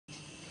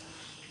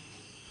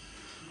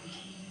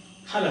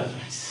Hello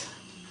friends,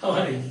 how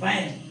are you?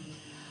 Fine.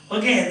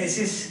 Okay, this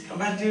is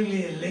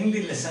comparatively a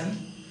lengthy lesson.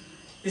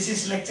 This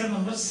is lecture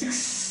number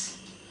 6.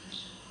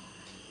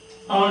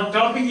 Our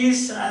topic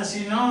is, as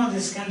you know,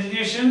 this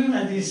continuation,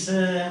 that is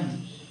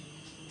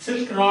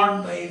Silk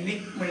Rod by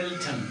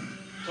Middleton,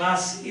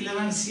 class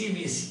 11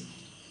 CBSE.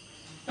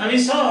 Now we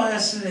saw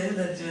yesterday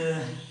that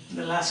in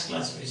the last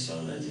class we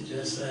saw that it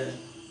was a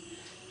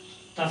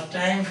tough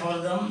time for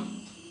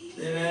them.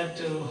 They were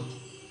to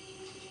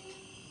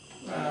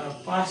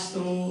pass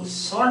through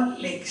salt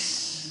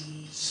lakes,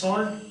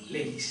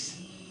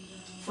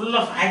 full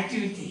of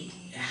activity,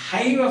 a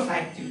hive of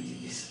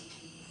activities.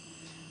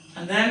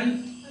 And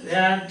then they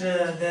had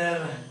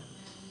their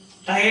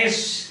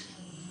tires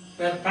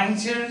were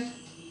punctured.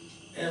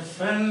 Their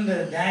friend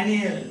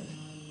Daniel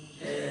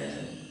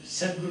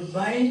said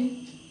goodbye,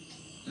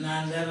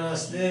 and there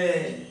was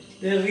they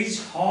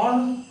reached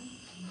Hall.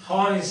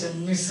 Hall is a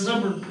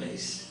miserable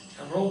place,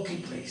 a rocky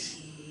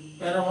place,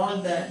 where all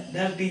the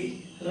dirty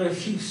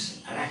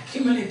refuse are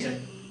accumulated.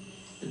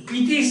 The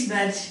pity is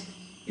that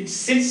it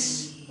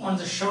sits on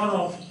the shore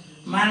of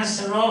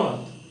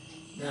Manasarovar,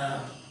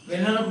 the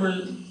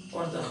venerable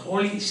or the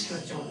holy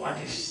stretch of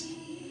waters.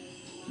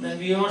 Then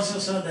we also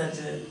saw that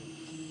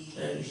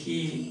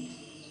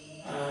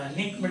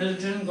Nick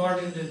Middleton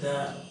got into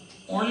the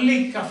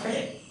only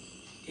cafe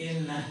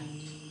in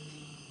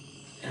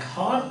a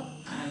hall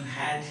and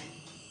had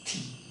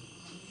tea.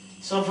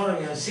 So far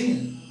we have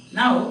seen.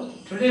 Now,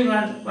 today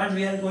what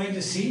we are going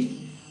to see,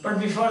 but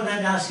before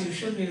that, as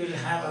usual, we will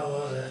have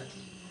our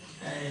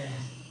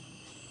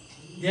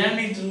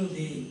journey through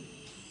the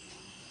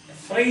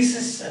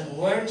phrases and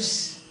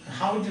words,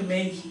 how to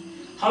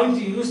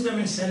use them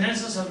in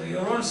sentences of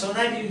your own, so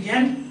that you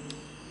can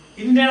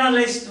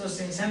internalize those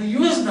things and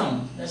use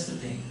them. That's the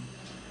thing.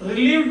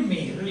 Relieved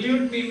me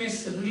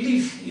means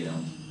relief,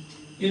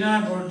 You know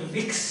about the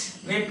Vicks,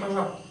 vapor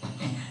up.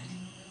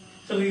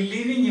 So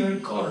relieving your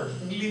cold,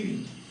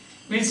 relieving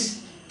means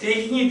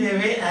taking it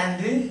away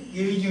and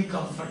giving you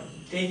comfort.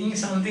 Taking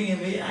something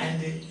away and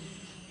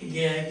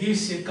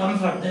gives you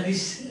comfort, that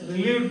is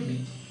relieved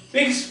me.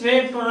 Vicks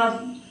vapor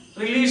up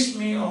relieves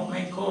me of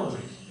my cold,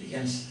 we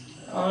can say.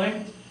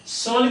 Alright?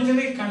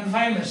 Solitary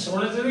confinement.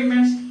 Solitary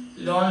means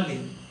lonely.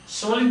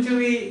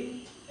 Solitary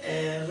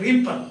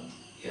reaper.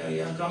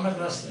 You have come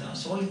across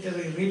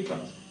solitary reaper.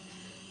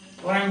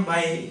 Poem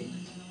by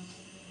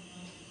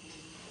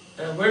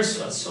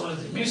Wordsworth.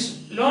 Solitary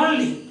means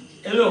lonely,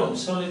 alone,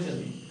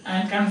 solitary.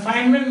 And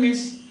confinement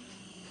means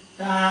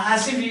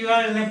as if you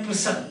are in a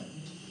prison.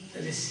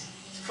 That is,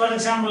 for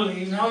example,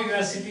 now you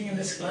are sitting in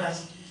this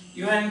class,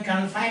 you are in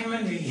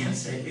confinement, we can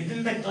say,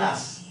 within the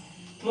class,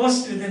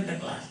 close within the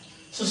class.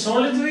 So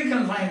solitary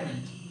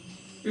confinement.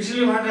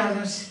 Usually what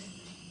happens?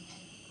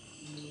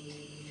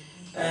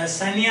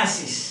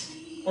 Sannyasis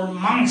or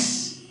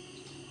monks,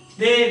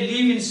 they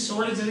live in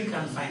solitary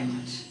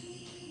confinement.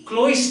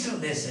 Cloister,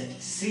 they say,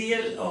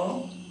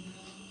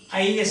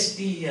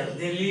 CLOISTER,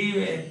 they live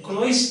a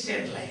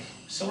cloistered life,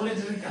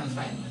 solitary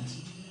confinement.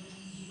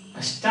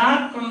 A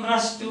stark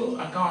contrast to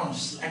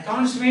accounts.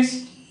 Accounts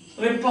means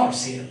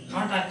reports here,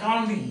 not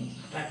accounting,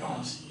 but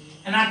accounts.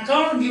 An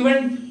account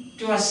given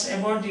to us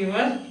about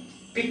your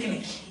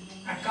picnic.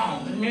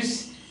 Account, that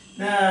means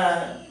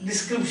the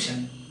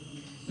description.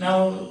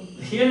 Now,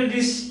 here it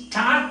is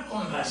stark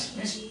contrast,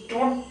 means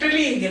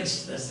totally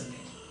against this thing.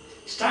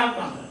 Stark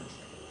contrast.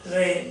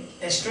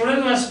 A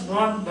student was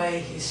brought by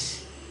his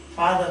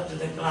father to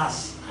the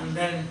class, and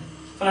then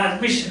for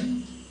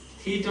admission,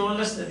 he told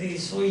us that he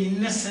is so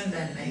innocent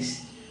and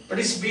nice. But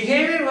his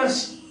behavior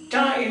was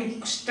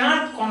in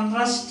stark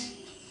contrast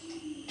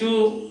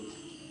to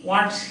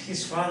what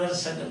his father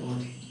said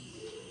about him.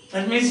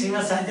 That means he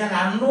was such an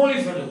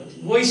unruly fellow,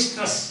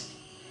 boisterous,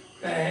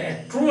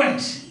 a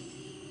truant,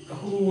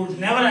 who would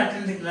never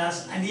attend the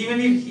class, and even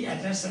if he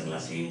attends the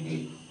class, he will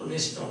be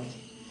always talking.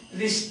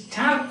 This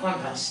stark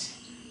contrast,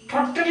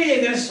 totally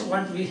against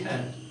what we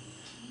heard.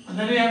 And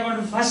then we have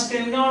got first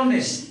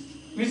encounters,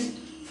 means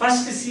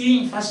first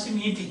seeing, first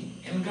meeting,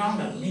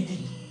 encounter,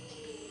 meeting.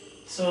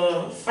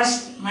 So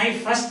my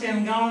first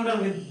encounter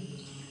with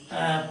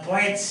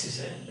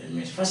poets, that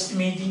means first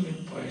meeting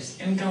with poets,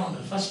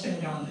 encounter, first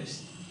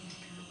encounters.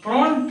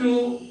 Prone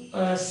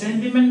to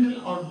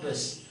sentimental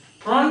outbursts.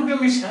 Prone to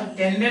means have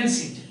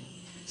tendency to.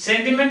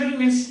 Sentimental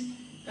means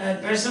a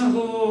person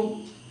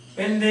who,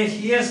 when they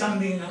hear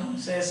something,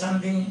 say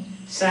something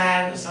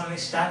sad or something,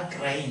 start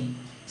crying.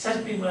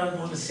 Such people are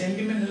called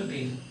sentimental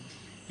people.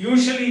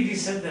 Usually it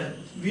is said that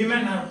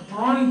women are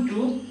prone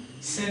to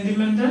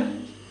sentimental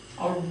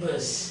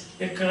outbursts.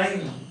 They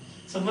cry.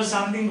 Suppose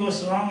something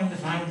goes wrong in the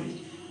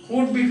family. Who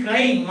would be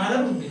crying?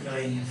 Mother would be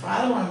crying.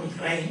 Father would be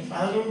crying.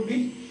 Father would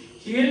be,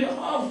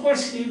 of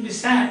course he will be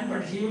sad,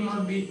 but he will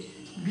not be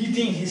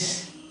beating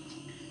his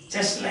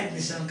chest like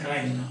this and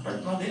crying.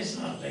 But mother is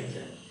not like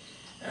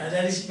that.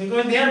 That is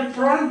because they are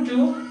prone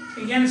to,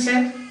 we can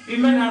say,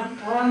 women are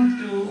prone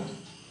to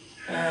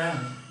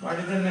what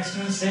is the next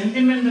one?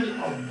 Sentimental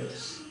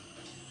outbursts.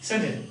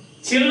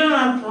 Children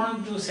are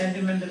prone to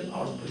sentimental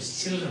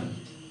outbursts. Children.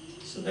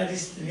 So that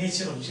is the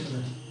nature of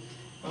children.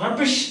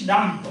 Rubbish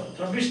dump.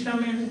 Rubbish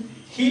dump means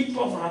heap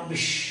of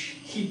rubbish.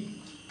 Heap,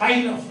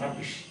 pile of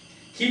rubbish.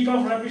 Heap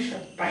of rubbish, a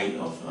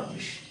pile of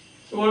rubbish.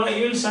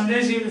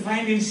 Sometimes you will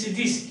find in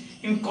cities,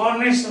 in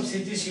corners of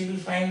cities, you will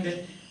find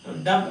a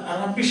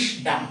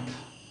rubbish dump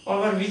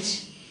over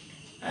which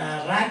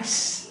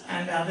rats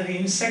and other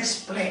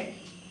insects play.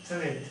 So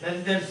that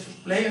is their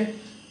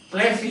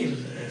play field.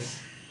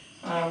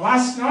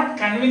 Was not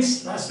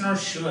convinced, was not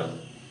sure.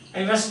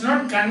 I was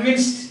not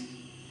convinced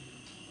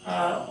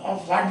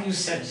of what you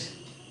said.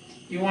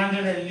 You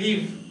wanted a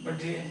leave,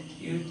 but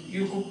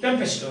you cooked up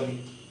a story.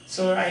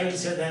 So I will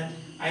say that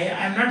I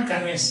am not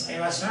convinced. I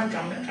was not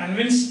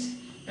convinced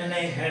when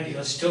I heard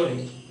your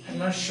story. I am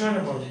not sure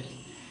about it.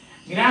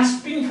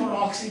 Gasping for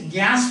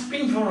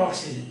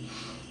oxygen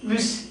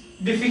means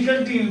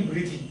difficulty in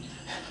breathing.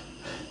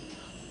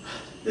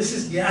 This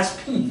is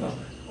gasping for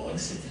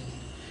oxygen.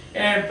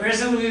 A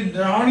person who is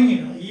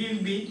drowning, he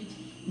will be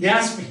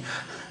gasping.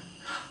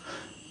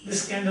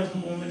 This kind of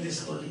movement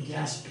is called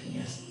gasping.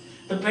 Yes.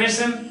 The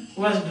person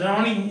who was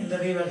drowning in the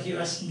river, he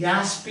was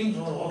gasping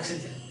for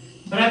oxygen.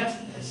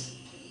 Breath. Yes.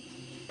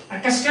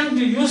 Accustomed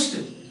to, used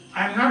to.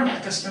 I am not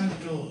accustomed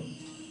to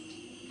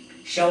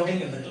shouting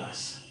in the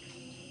class.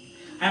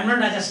 I am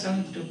not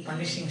accustomed to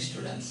punishing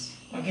students.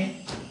 Okay?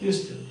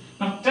 Used to.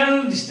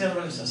 Nocturnal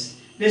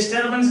disturbances.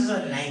 Disturbances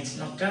are night.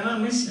 Nocturnal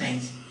means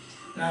night.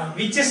 Now,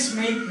 witches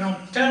make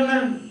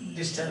nocturnal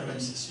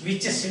disturbances.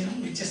 Witches,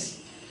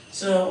 witches.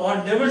 So, or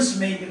devils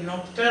make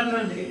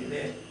nocturnal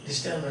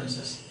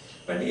disturbances.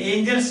 But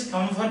angels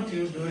comfort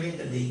you during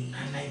the day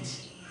and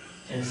night.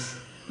 Yes.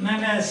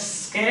 Then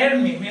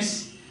scared me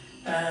means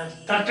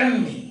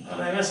threatened me,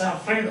 or I was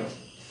afraid of.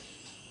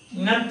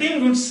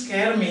 Nothing would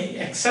scare me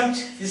except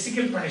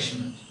physical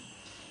punishment.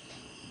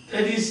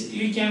 That is,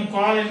 you can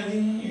call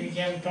anything, you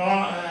can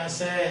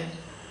say,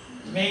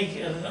 make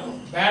a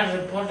bad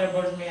report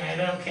about me, I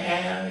don't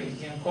care. You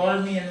can call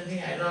me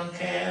anything, I don't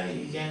care.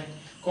 You can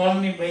call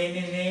me by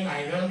any name,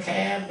 I don't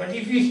care. But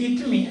if you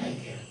hit me, I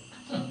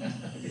care.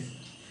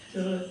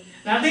 So,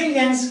 nothing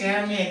can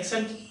scare me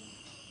except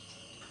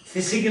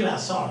physical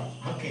assault.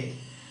 Okay.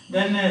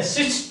 Then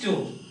switch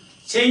to,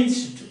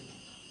 change to,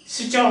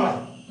 switch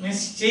over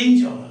means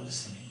change over.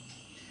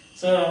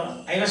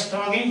 So I was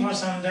talking for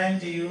some time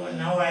to you, and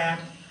now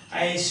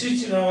I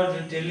switched over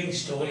to telling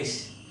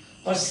stories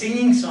or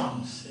singing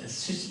songs.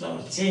 Switched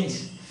over,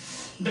 change.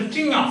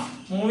 Drifting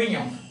off, moving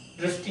off,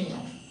 drifting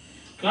off.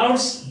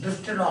 Clouds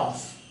drifted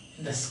off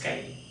in the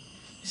sky.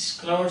 These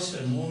clouds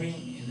were moving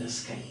in the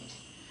sky.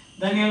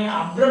 Then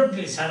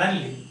abruptly,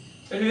 suddenly,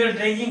 when we were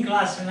taking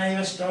class, when I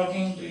was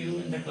talking to you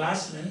in the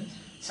class, then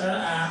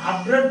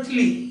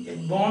abruptly a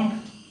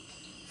bomb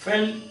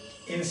fell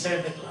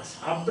inside the class.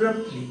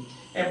 Abruptly.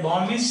 A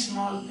bomb is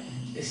small,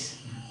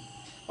 this.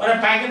 Or a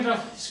packet of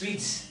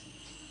sweets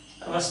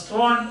was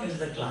thrown into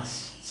the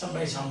class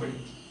by somebody.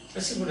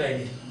 That's a good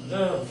idea.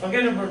 So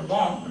forget about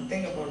bomb, but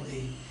think about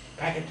the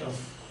packet of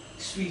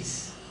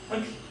sweets.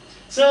 Okay.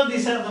 So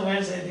these are the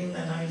words, I think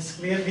that now it's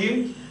clear to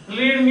you.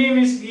 Lead me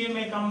means give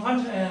me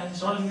comfort,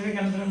 solitary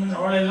confinement,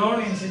 all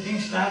alone in sitting,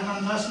 stark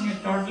contrast me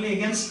totally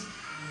against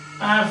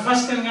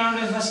first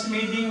encounter, first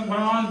meeting,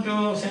 prone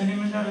to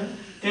sentimental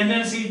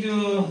tendency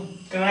to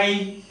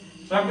cry.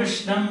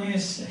 Rubbish dump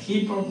means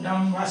heap of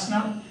dump, was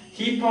not,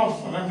 heap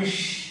of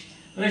rubbish,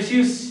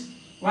 refuse,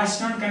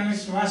 was not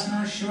convinced, was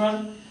not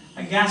sure,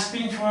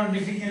 gasping for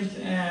difficult,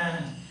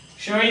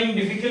 showing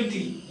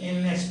difficulty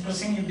in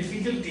expressing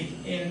difficulty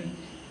in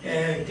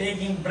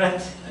taking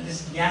breath, that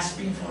is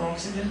gasping for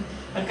oxygen,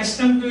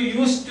 accustomed to,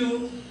 used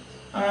to,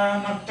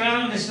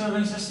 nocturnal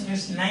disturbances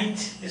means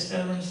night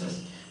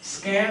disturbances,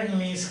 scared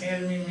me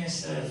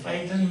means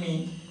frightened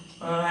me,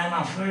 I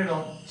am afraid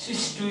of.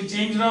 Switch to,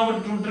 change over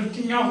to,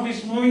 drifting off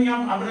means moving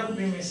up,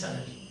 abruptly means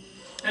suddenly.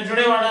 And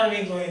today what are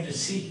we going to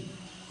see?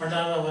 What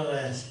are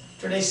our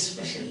today's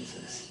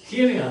specials?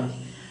 Here we are,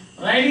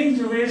 riding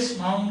towards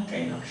Mount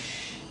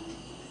Kailash.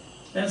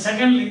 Then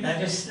secondly,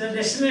 that is the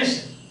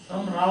destination,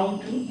 from Rao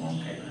to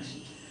Mount Kailash.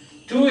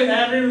 Two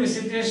arid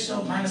visitors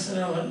of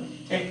Mansarovar,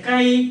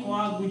 Ekkai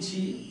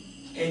Kawaguchi,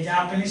 a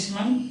Japanese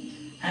monk,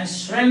 and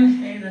Sven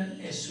Hayden,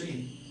 a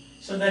Swede.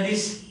 So that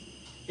is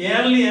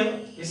earlier,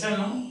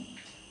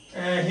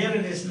 here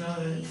it is now,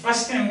 the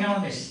first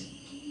encounters.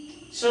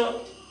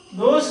 So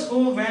those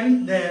who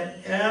went there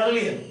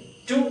earlier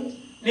to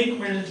Nick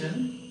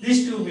Middleton,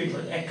 these two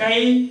people,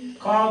 Ekkai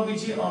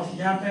Kawaguchi of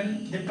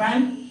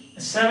Japan,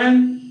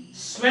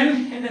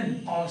 Sven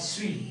Hayden of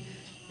Sweden.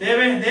 They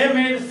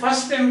made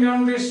first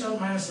encounters of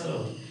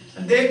Mansarovar.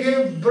 And they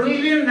gave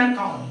brilliant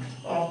account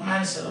of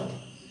Mansarovar.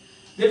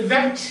 They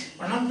wept.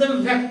 One of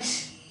them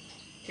wept.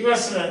 He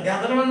was, the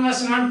other one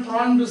was not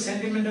prone to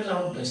sentimental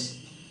outbursts.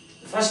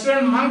 The first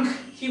one, monk,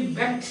 he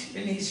wept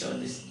when he saw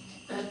this.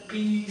 That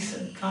peace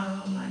and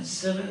calm and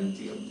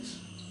serenity of this.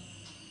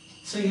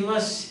 So he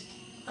was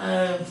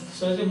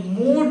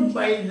moved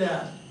by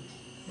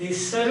the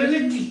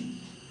serenity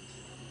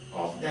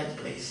of that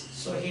place.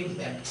 So he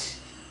wept.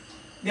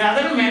 The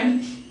other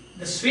man,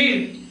 the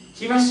Swede,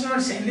 he was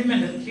not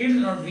sentimental, he did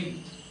not weep.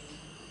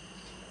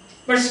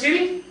 But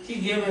still, he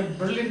gave a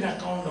brilliant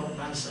account of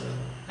Manasara.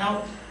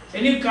 Now,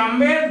 when you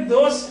compare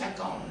those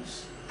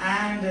accounts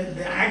and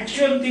the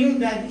actual thing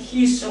that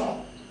he saw,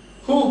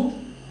 who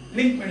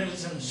Nick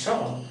Middleton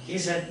saw, he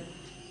said,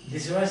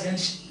 this was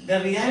the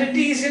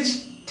reality is in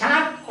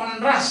stark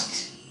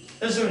contrast.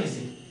 That's what he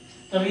said.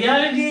 The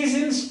reality is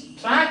in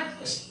stark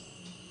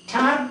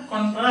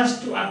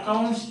contrast to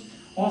accounts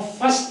of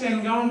first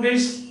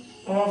encounters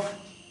of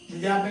the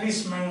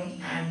Japanese monk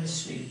and the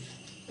Swede.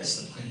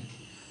 That's the point.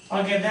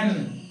 Okay,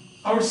 then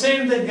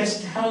outside the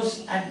guest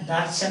house at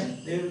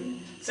Darchen,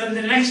 so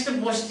the next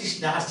post is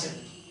Darchen.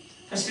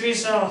 First we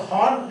saw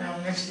Hall, now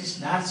next is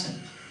Darchen.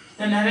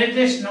 The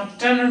narrator's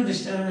nocturnal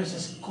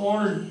disturbances,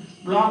 cold,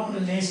 blocked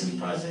nasal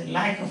passage,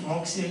 lack of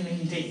oxygen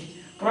intake,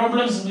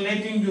 problems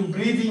relating to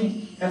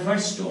breathing,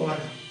 efforts to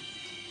overcome.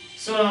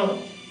 So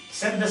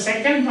the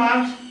second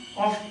part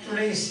of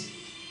today's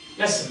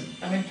lesson,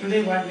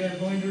 today what we are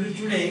going to do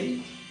today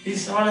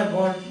is all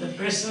about the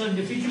personal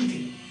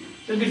difficulty.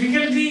 The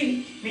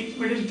difficulty Nick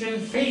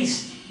Middleton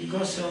faced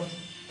because of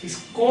his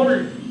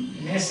cold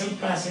nasal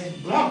passage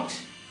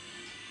blocked,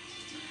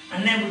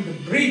 unable to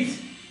breathe.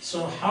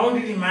 So how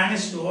did he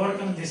manage to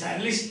overcome this,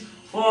 at least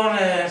for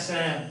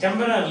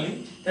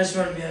temporarily? That's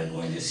what we are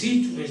going to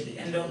see towards the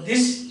end of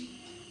this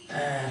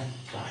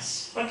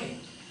class. Okay,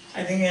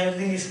 I think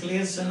everything is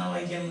clear, so now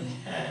I can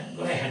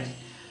go ahead.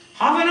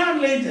 Half an hour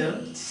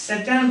later,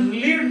 Satan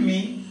relieved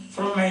me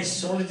from my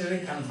solitary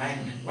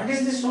confinement. What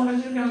is this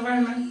solitary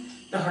confinement?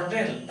 The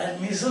hotel, that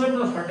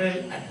miserable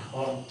hotel at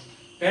home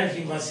where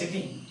he was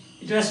sitting.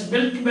 It was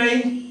built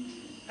by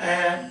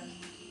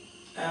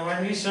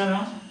what we saw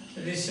now,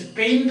 this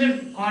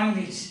painted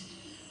convict,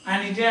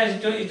 and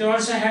it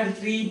also had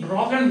 3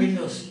 broken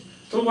windows.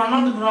 Through one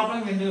of the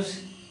broken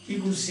windows, he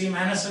could see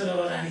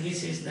Manasarovar, and he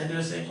says that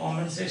was a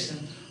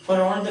compensation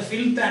for all the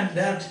filth and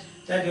dirt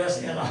that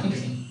was around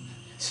him.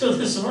 So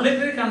the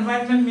solitary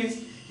confinement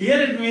means, here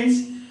it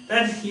means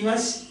that he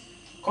was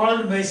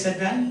called by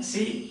Satan.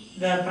 See,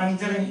 the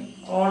puncturing,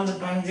 all the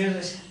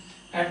punctures,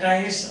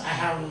 tires, I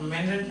have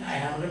mended, I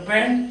have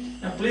repaired.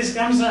 Now please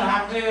come, sir,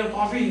 after your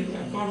coffee,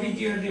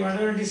 tea,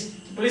 whatever it is,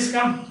 please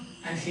come.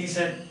 And he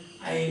said,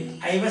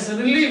 I was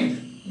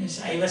relieved,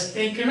 means I was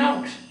taken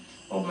out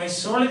of my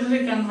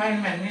solitary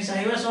confinement, means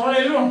I was all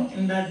alone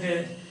in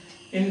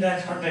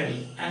that hotel.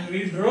 And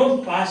we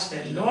drove past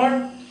a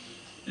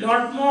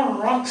lot more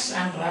rocks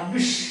and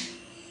rubbish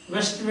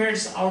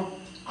westwards out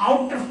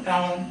of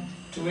town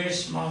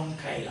towards Mount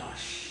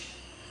Kailash.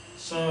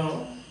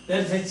 So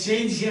there's a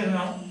change here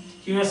now.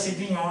 He was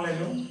sitting all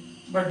alone,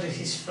 but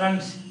his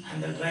friend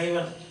and the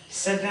driver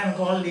sat and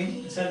called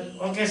him, said,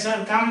 okay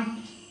sir,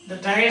 come, the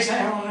tires I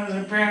have already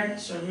repaired,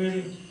 so we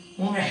will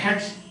move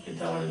ahead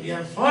with we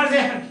are further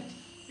ahead.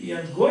 We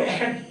are go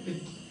ahead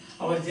with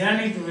our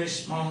journey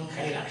towards Mount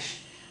Kailash.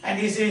 And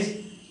he says,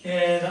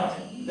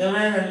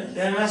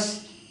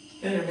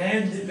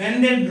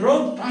 when they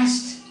drove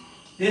past,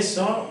 they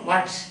saw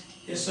what?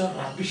 They saw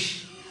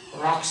rubbish,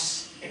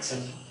 rocks,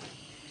 etc.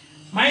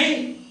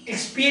 My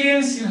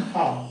experience in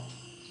hall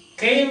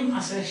came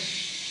as a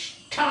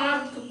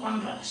stark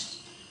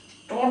contrast,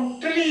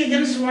 totally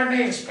against what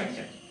I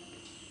expected.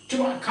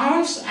 To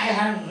accounts I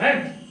had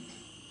read,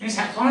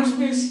 accounts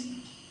means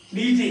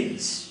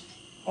details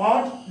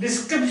or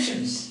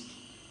descriptions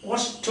or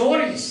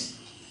stories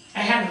I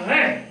had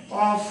read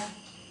of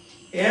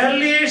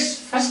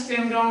earliest first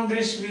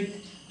encounters with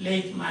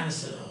Lake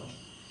Manasarovar.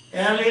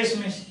 Earliest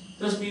means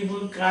those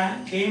people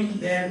came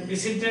there,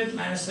 visited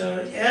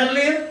Manasarovar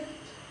earlier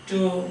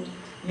to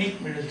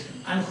Nick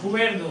Middleton. And who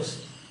were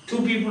those?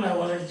 2 people I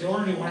already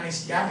told you. One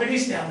is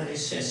Japanese, the other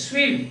is a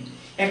Swede.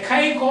 A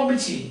Kai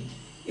Kobuchi,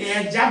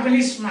 a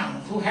Japanese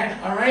monk who had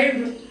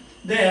arrived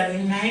there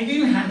in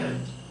 1900,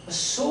 was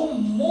so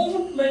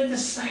moved by the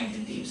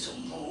sanctity, so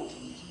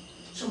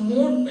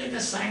moved by the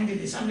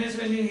sanctity. Sometimes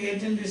when you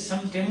attend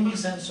some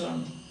temples and so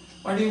on,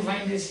 what you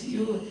find is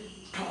you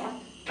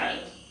total,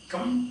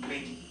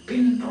 complete,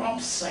 pin drop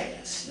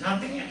silence,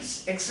 nothing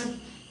else, except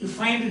you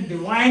find a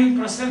divine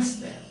presence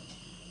there.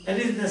 That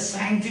is the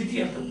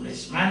sanctity of the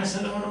place.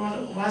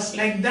 Manasarovar was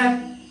like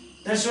that.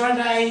 That's what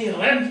I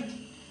read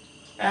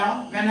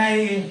when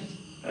I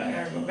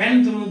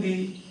went through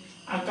the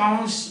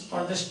accounts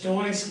or the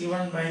stories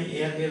given by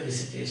earlier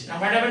visitors. Now,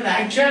 whatever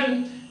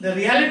the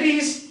reality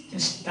is in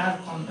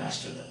stark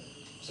contrast to that.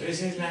 So he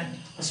says, man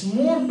was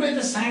moved by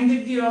the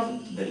sanctity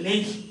of the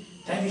lake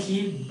that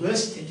he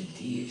burst into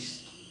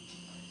tears.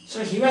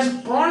 So he was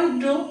prone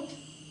to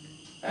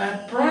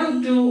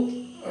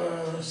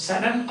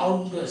sudden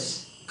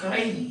outbursts,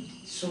 crying.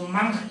 So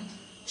monk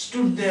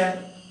stood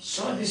there,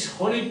 saw this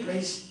holy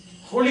place,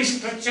 holy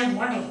structure,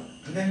 whatever,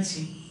 and then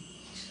he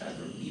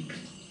started weeping.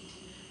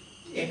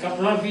 A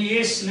couple of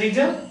years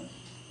later,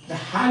 the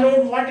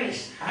hallowed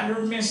waters,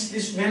 hallowed means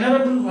this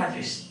venerable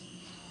waters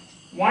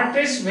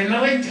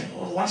venerated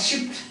or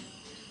worshipped,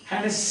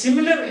 had a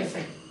similar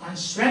effect on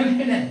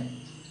Sven,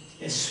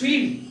 a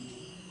Swede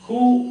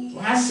who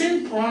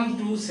wasn't prone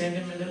to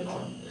sentimental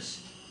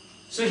outbursts.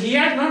 So he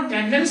had no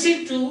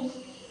tendency to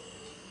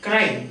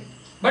cry,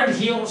 But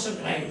he also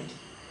cried.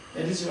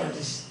 That is what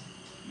is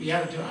we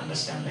have to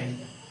understand like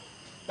that.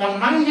 The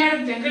monk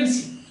had a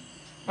tendency,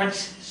 but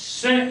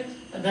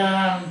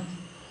the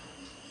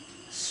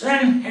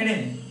Sven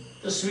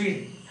the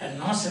Swede, had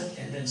no such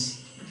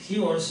tendency. But he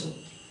also,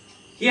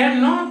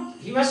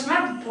 he was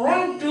not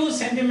prone to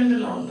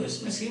sentimental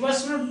outbursts. Means he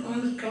was not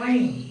prone to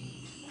crying.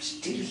 But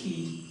still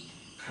he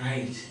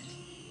cried.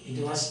 It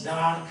was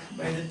dark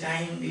by the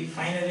time we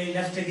finally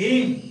left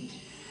again.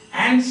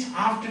 And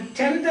after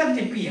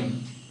 10:30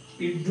 p.m.,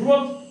 we drew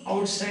up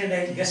outside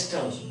a guest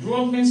house. Drew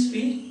up means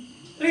we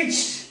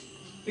reached.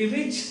 We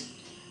reached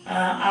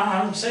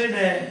outside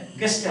a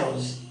guest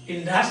house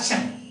in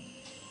Darchan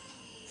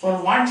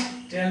for what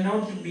turned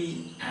out to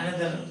be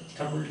another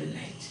troubled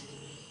night.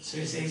 So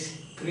he says,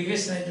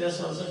 previous night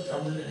was also a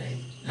troubled night.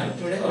 Now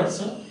today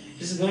also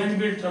is going to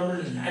be a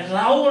troubled night. At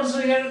Rao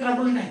also he had a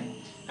troubled night.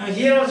 Now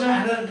here also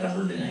another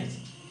troubled night.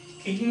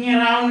 Kicking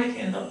around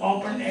in the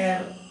open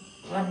air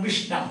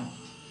rubbish dump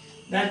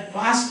that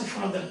passed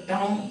for the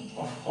town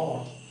of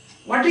Hor.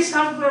 What is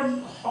after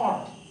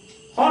Hor?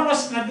 Hor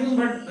was nothing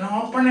but an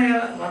open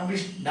air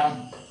rubbish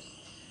dump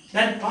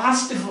that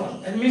passed for.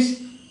 That means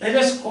that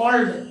was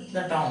called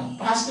the town.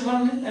 Passed for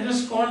means that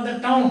was called the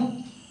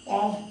town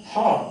of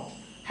Hor.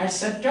 Had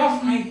set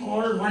off my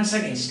cold once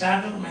again,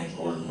 started my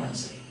cold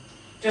once again.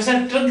 It was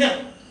a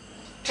trigger,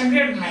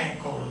 triggered my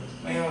cold.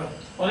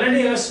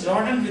 Already I was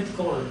loaded with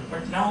cold,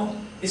 but now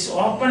this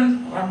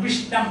open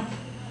rubbish dump,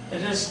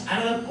 that is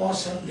another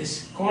cause of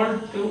this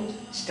cold to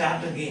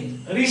start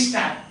again.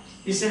 Restart.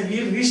 He said,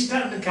 we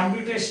restart the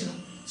computation.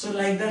 So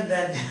like that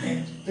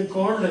the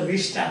cold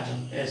restarted.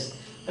 Yes.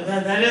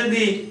 That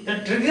is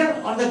the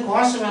trigger or the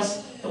cause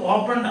was the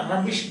open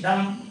rubbish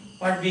dump,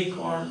 what we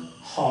call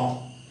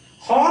Hor.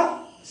 Hor,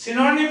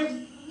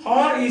 synonym,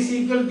 Hor is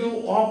equal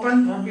to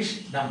open rubbish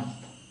dump.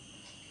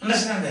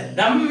 Understand that?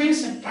 Dump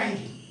means a pile.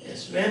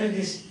 Yes, where it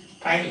is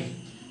pile.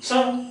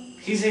 So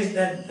he says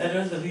that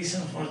was the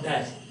reason for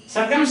that.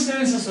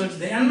 Circumstances was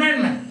the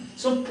environment.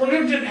 So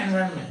polluted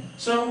environment.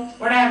 So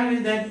what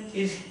happened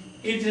is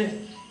that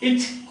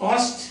it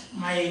caused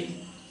my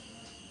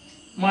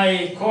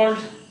cold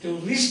to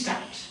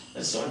restart.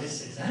 That's what it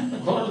says. The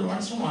cold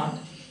once more.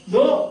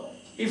 Though,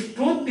 if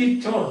truth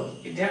be told,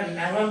 it had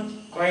never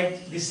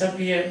quite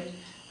disappeared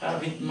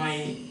with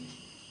my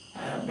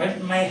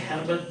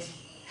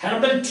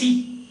herbal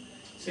tea.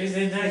 So he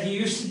says that he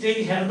used to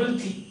take herbal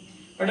tea.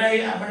 But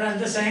at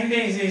the same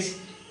day he says,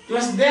 it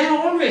was there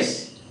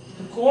always.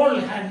 The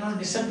cold had not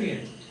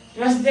disappeared. It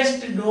was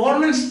just a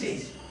dormant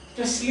stage. It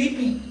was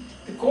sleeping.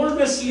 The cold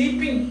was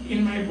sleeping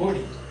in my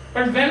body.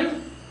 But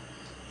when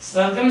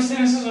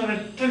circumstances or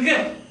a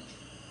trigger,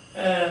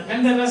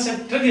 when there was a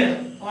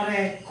trigger or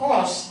a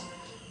cause,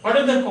 what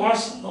is the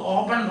cause? The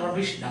open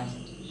rubbish dump.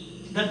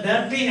 The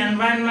dirty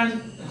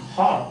environment,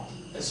 Hor,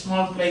 a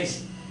small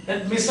place,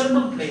 that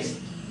miserable place,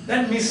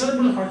 that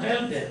miserable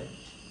hotel there,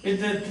 with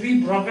the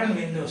 3 broken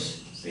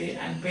windows, see,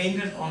 and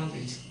painted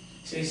concrete.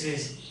 So he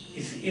says,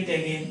 it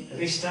again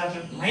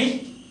restarted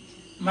my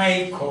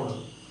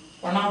cold.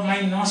 One of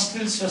my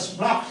nostrils was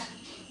blocked.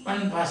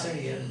 One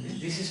passage here.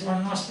 This is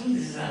one nostril,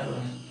 this is another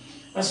one.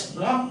 Was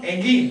blocked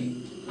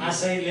again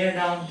as I lay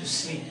down to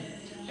sleep.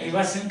 I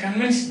wasn't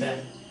convinced that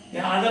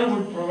the other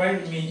would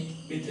provide me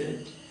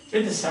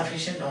with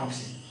sufficient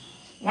oxygen.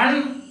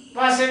 One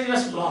passage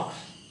was blocked.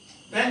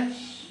 Then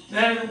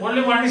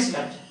only one is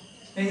left.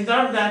 And he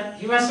thought that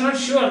he was not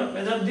sure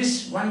whether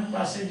this one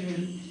passage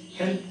will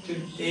help to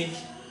take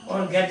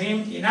or get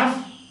him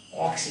enough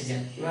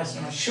oxygen. He was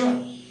not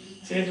sure.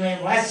 So my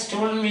watch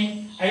told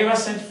me I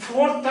was at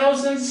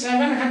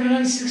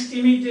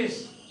 4,760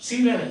 meters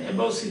sea level,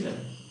 above sea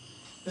level.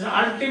 The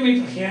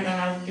altimeter, here an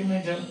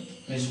altimeter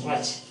in his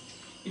watch.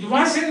 It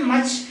wasn't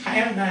much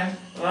higher than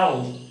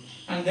Rao.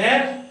 And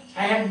there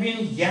I had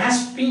been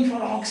gasping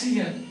for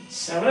oxygen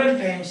several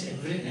times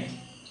every night.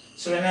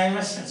 So when I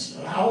was at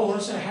Rao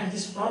also had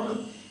this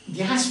problem,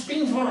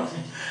 gasping for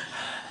oxygen.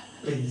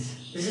 Like this.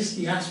 This is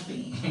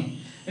gasping.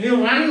 When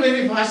you run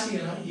very fast,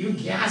 you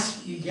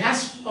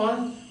gasp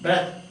for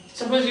breath.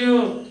 Suppose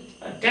you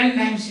 10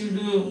 times you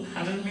do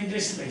 100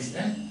 meters race,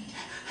 then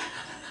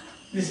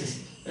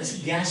that's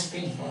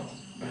gasping for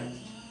breath.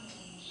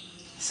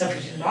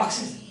 Sufficient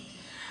oxygen.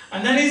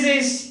 And then he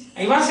says,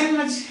 I wasn't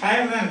much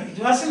higher than, it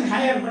wasn't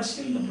higher, but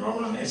still the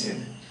problem is it.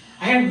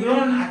 I had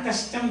grown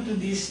accustomed to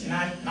these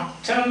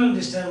nocturnal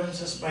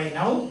disturbances by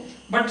now,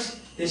 but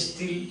they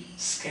still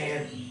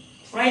scared me,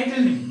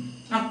 frightened me.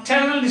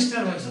 Nocturnal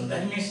disturbances,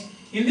 that means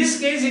in this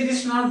case it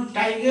is not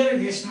tiger,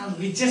 it is not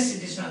witches,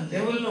 it is not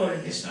devil, or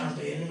it is not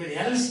anybody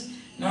else,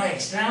 no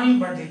external,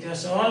 but it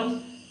was all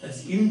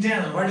that's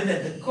internal. What is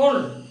that? The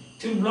cold.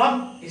 To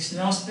block his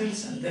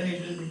nostrils, and then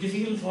it will be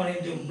difficult for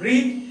him to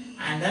breathe,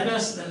 and that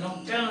was the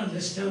nocturnal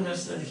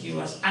disturbance that he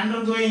was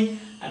undergoing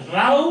at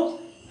Rao,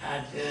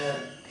 at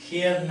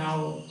here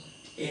now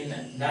in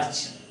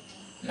Dutch.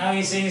 Now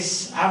he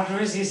says,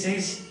 afterwards he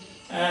says,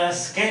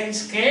 scared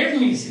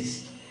me, he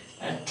says.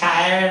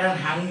 Tired and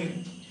hungry,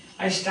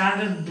 I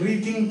started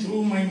breathing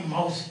through my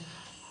mouth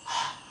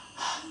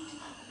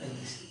like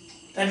this.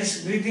 that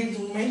is breathing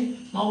through my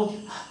mouth.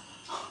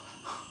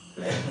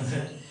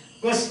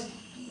 Because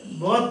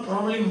both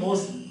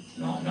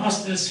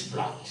nostrils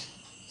blocked.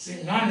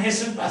 See,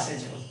 non-nasal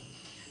passage was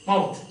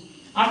mouth.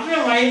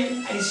 After a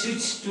while, I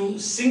switched to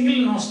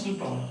single nostril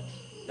power.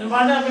 Then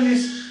what happened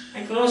is,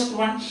 I closed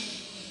one,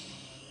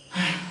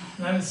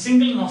 then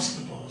single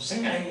nostril power,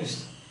 I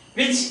used,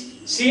 which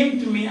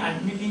seemed to me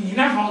admitting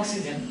enough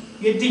oxygen,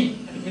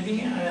 getting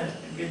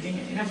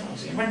enough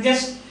oxygen. But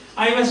just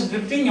I was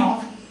drifting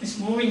off, it's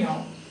moving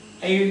off.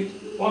 I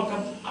woke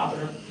up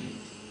abruptly.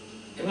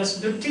 I was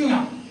drifting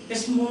off,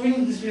 just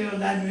moving this way or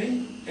that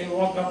way. I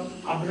woke up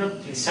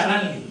abruptly,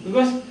 suddenly,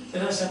 because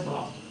there was a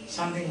block.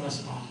 Something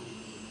was wrong.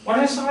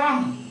 What was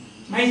wrong?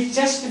 My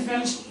chest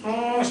felt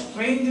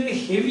strangely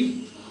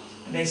heavy,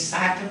 and I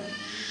sat up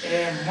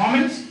a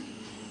moment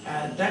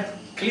that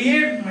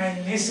cleared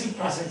my nasal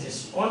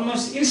passages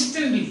almost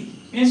instantly,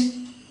 means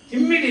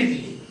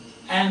immediately,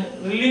 and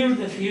relieved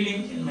the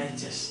feeling in my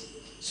chest.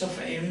 So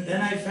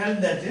then I felt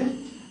that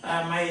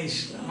my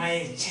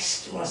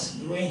chest was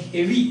growing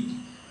heavy,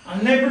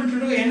 unable to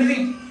do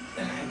anything.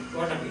 Then I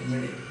got up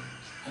immediately.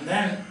 And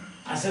then,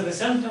 as a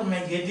result of my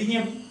getting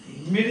up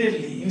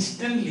immediately,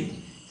 instantly,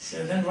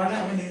 so then what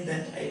happened is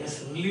that I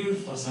was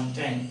relieved for some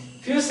time.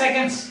 Few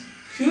seconds,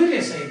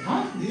 furious,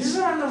 this is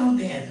a wonderful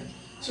thing.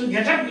 So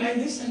get up like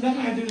this and then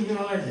I will be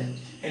alright then.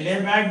 I lay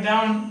back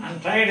down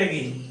and tried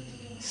again.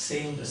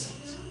 Same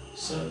result.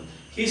 So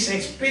he is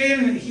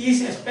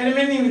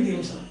experimenting with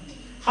himself.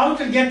 How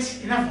to get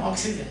enough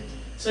oxygen.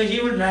 So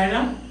he would lie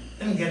down,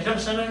 then get up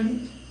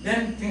suddenly,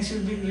 then things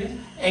will be clear.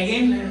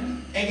 Again lie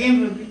down,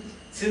 again repeat.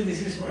 So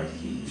this is what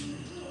he used to do.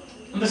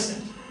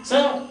 Understand?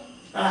 So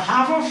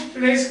half of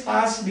today's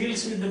class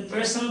deals with the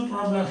personal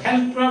problem,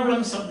 health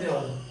problems of the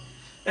other.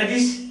 That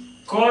is,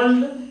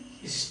 cold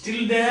is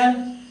still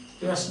there.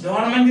 It was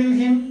dormant in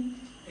him.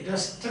 It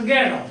was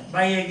triggered off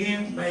by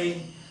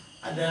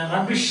the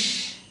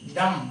rubbish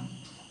dump,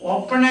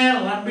 open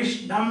air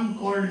rubbish dump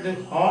called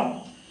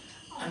hot.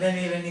 And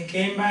then when he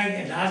came back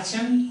at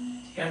Archen,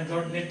 he had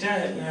got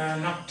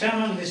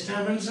nocturnal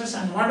disturbances.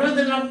 And what was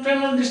the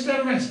nocturnal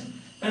disturbance?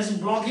 That's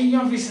blocking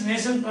of his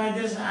nasal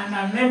passages and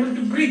unable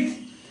to breathe,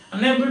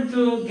 unable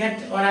to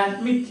get or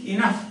admit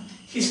enough.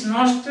 His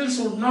nostrils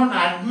would not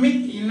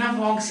admit enough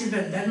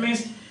oxygen. That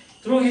means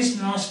through his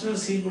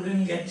nostrils he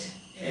couldn't get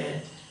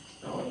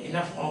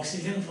enough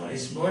oxygen for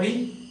his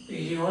body.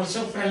 He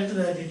also felt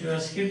that he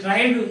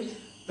tried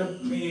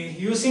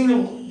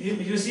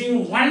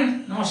using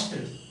one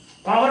nostril,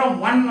 power of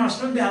one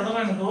nostril, the other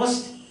one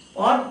closed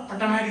or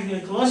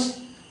automatically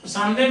closed.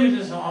 Sometimes it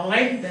was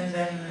alright, then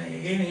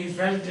again he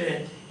felt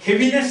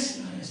heaviness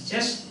in his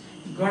chest.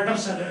 He got up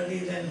suddenly,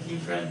 then he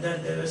felt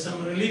that there was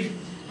some relief,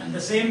 and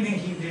the same thing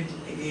he did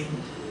again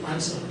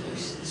once or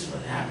twice. This is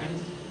what happened.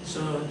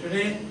 So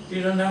today we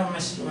don't have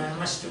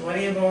much to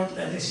worry about.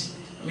 That is,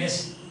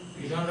 yes,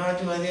 we don't have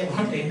to worry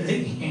about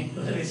anything.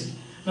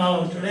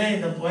 Now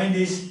today the point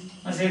is,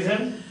 as I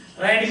said,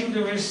 riding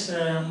towards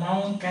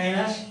Mount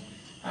Kailash,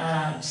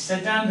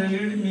 Satan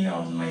relieved me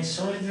of my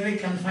solitary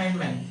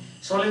confinement.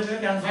 Solitary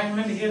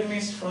confinement here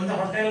means from the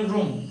hotel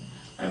room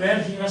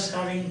where he was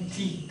having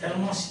tea,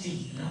 thermos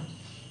tea.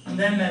 And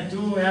then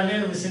two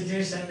earlier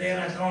visitors and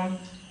their account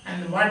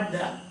and what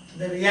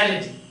the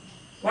reality.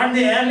 What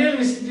the earlier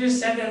visitors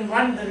said and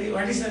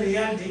what is the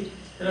reality,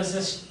 there was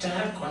a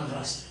stark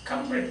contrast,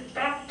 complete,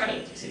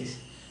 total disease.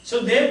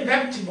 So they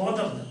wept, both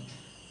of them.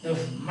 The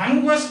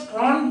monk was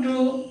prone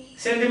to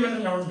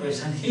sentimental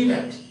outbursts and he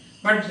wept.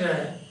 But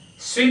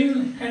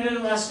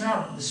Swinhead was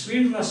not. The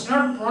Swede was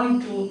not prone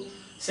to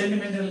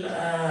sentimental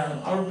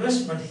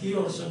outbursts, but he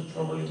also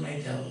probably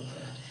might have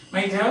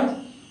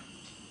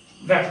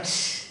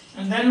wept.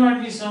 And then what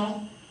we saw,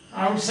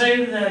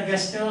 outside the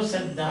guest house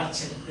at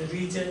Darchen,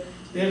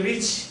 they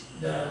reached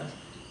the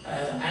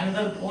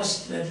another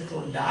post that is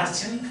called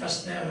Darchen.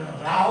 First they were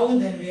Rao,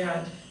 then we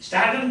have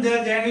started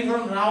their journey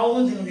from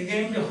Rao, then we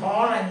came to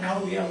Hall, and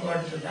now we have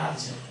got to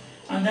Darchen.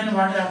 And then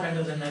what happened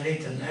to the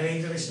narrator?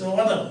 Narrator is the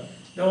author.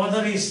 The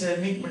author is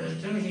Nick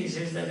Middleton. He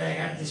says that I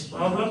had this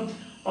problem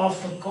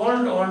of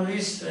cold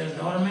always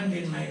dormant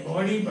in my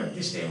body, but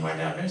this time what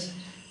happens?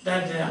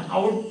 That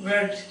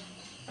outward,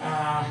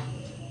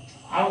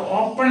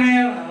 open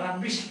air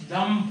rubbish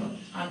dump,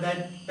 and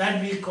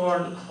that we call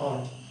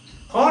hall.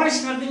 Hall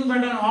is nothing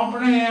but an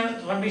open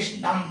air rubbish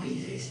dump, he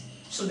says.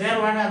 So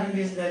there what happened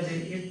is that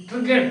it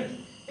triggered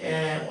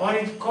or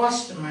it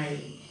caused my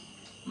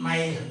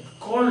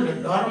cold,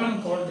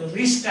 dormant cold to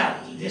restart,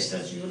 just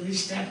as you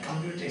restart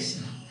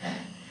computers.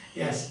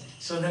 Yes.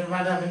 So then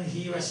what happened?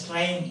 He was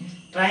trying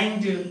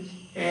to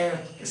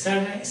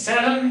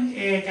certain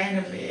kind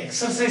of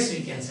exercise,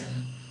 we can say.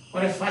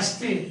 Or a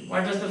first aid.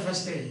 What was the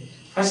first aid?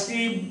 First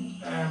he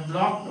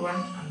blocked one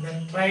and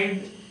then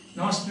tried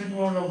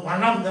nostril of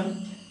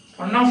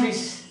one of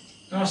his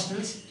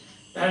nostrils.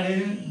 That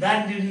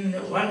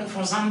didn't work.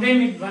 For some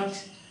time it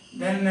worked.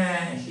 Then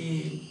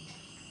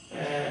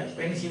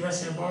when he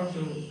was about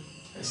to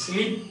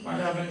sleep, what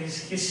happened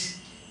is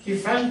he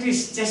felt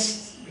his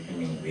chest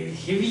becoming very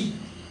heavy.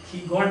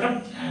 He got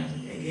up and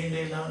again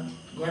lay down,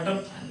 got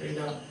up and lay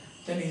down.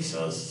 Then he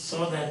saw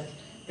that,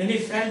 then he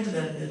felt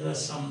that there was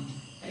some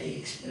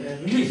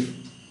relief.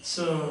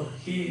 So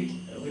he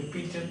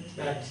repeated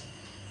that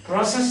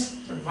process,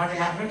 but what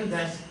happened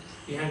that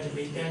we have to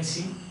wait and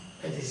see.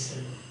 That is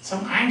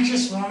some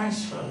anxious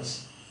moments for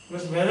us.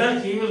 Because whether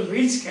he will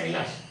reach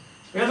Kailash,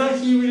 whether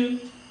he will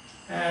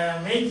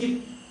make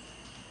it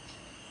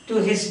to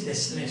his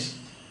destination.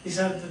 These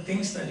are the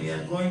things that we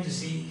are going to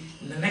see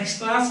in the next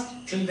class.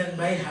 Till then,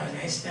 bye, have a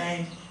nice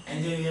time,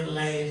 enjoy your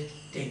life,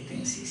 take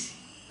things easy.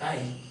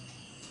 Bye.